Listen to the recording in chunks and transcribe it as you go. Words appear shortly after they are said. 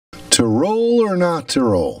To roll or not to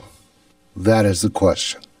roll? That is the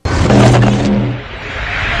question.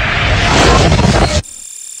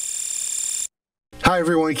 Hi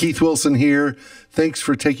everyone, Keith Wilson here. Thanks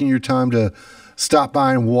for taking your time to stop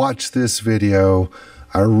by and watch this video.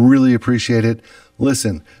 I really appreciate it.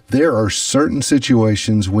 Listen, there are certain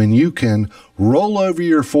situations when you can roll over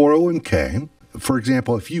your 401k. For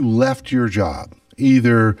example, if you left your job,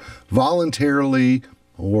 either voluntarily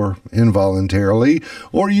or involuntarily,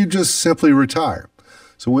 or you just simply retire.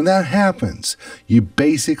 So when that happens, you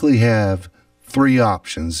basically have 3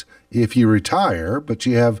 options if you retire, but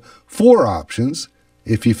you have 4 options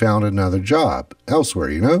if you found another job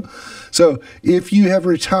elsewhere, you know? So if you have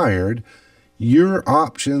retired, your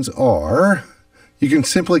options are, you can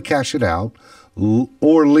simply cash it out,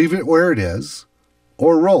 or leave it where it is,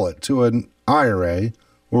 or roll it to an IRA,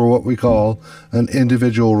 or what we call an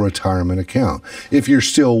individual retirement account. If you're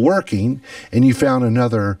still working and you found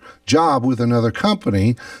another job with another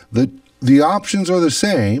company, the options are the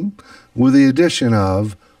same, with the addition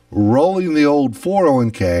of rolling the old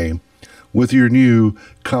 401k with your new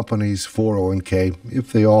company's 401k,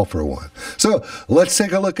 if they offer one. So let's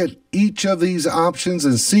take a look at each of these options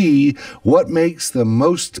and see what makes the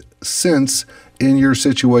most sense in your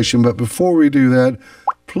situation. But before we do that,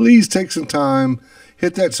 please take some time,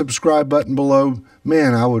 hit that subscribe button below.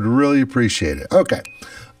 Man, I would really appreciate it. Okay,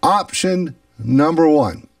 option number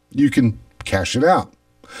 1, you can cash it out.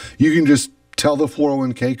 You can just tell the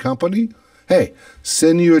 401k company, hey,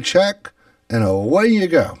 send you a check, and away you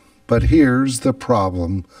go. But here's the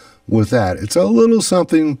problem with that. It's a little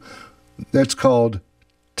something that's called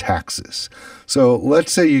taxes. So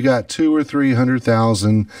let's say you got 200,000 or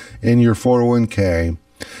 300,000 in your 401k,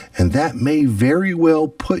 and that may very well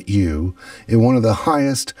put you in one of the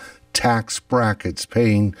highest tax brackets,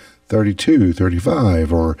 paying 32,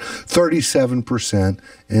 35, or 37%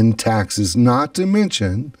 in taxes, not to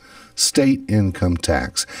mention state income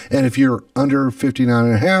tax. And if you're under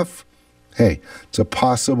 59.5, hey, it's a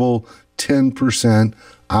possible 10%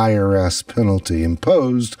 IRS penalty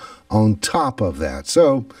imposed on top of that.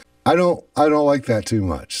 So I don't like that too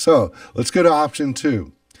much. So let's go to option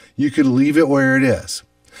 2. You could leave it where it is.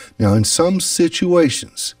 Now, in some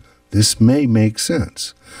situations, this may make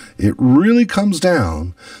sense. It really comes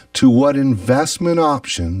down to what investment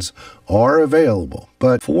options are available.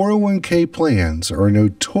 But 401k plans are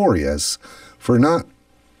notorious for not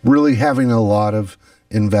really having a lot of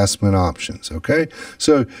investment options, okay?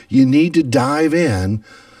 So you need to dive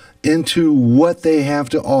into what they have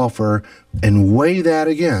to offer and weigh that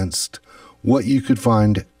against what you could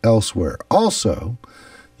find elsewhere. Also,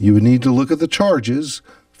 you would need to look at the charges,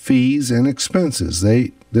 fees, and expenses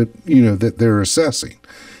that they're assessing.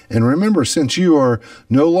 And remember, since you are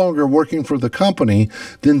no longer working for the company,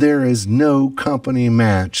 then there is no company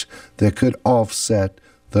match that could offset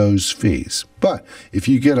those fees. But if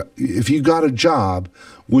you got a job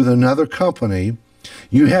with another company,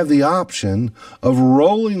 you have the option of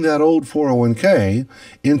rolling that old 401k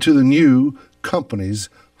into the new company's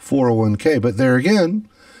 401k. But there again,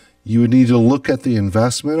 you would need to look at the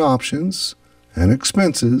investment options and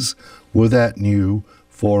expenses with that new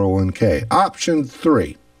 401k. Option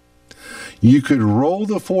 3, you could roll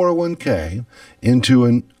the 401k into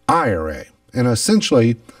an IRA. And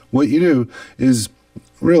essentially what you do is,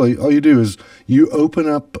 really, all you do is you open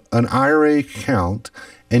up an IRA account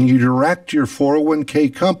and you direct your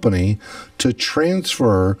 401k company to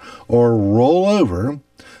transfer or roll over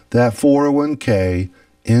that 401k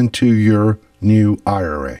into your new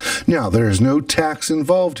IRA. Now, there is no tax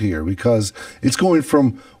involved here because it's going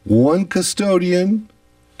from one custodian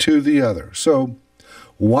to the other. So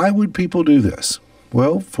why would people do this?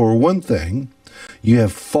 Well, for one thing, you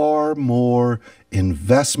have far more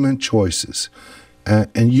investment choices.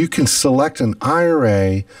 And you can select an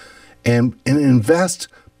IRA and invest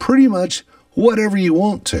pretty much whatever you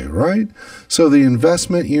want to, right? So the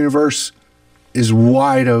investment universe is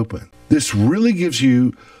wide open. This really gives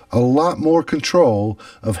you a lot more control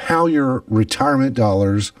of how your retirement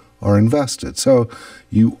dollars are invested. So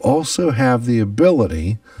you also have the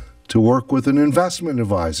ability to work with an investment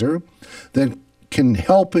advisor that can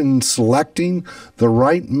help in selecting the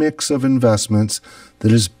right mix of investments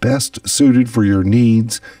that is best suited for your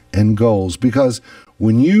needs and goals. Because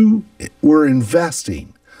when you were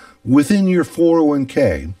investing within your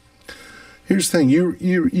 401k, here's the thing,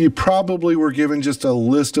 you probably were given just a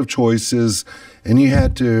list of choices and you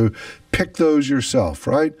had to pick those yourself,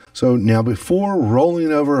 right? So now before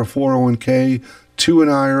rolling over a 401k to an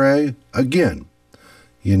IRA, again,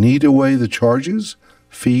 you need to weigh the charges,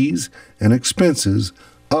 fees, and expenses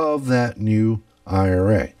of that new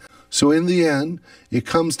IRA. So in the end, it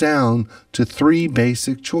comes down to three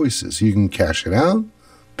basic choices. You can cash it out,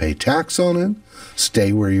 pay tax on it,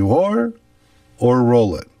 stay where you are, or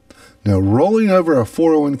roll it. Now, rolling over a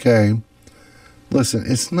 401k, listen,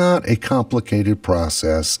 it's not a complicated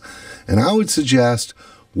process, and I would suggest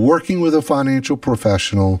working with a financial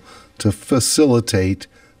professional to facilitate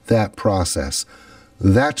that process.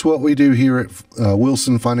 That's what we do here at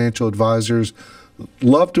Wilson Financial Advisors.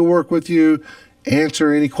 Love to work with you,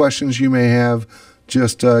 answer any questions you may have.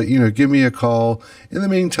 Just, give me a call. In the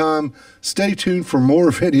meantime, stay tuned for more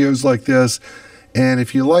videos like this. And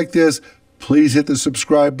if you like this, please hit the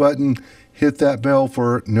subscribe button, hit that bell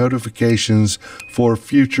for notifications for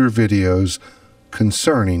future videos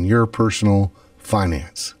concerning your personal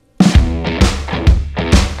finance.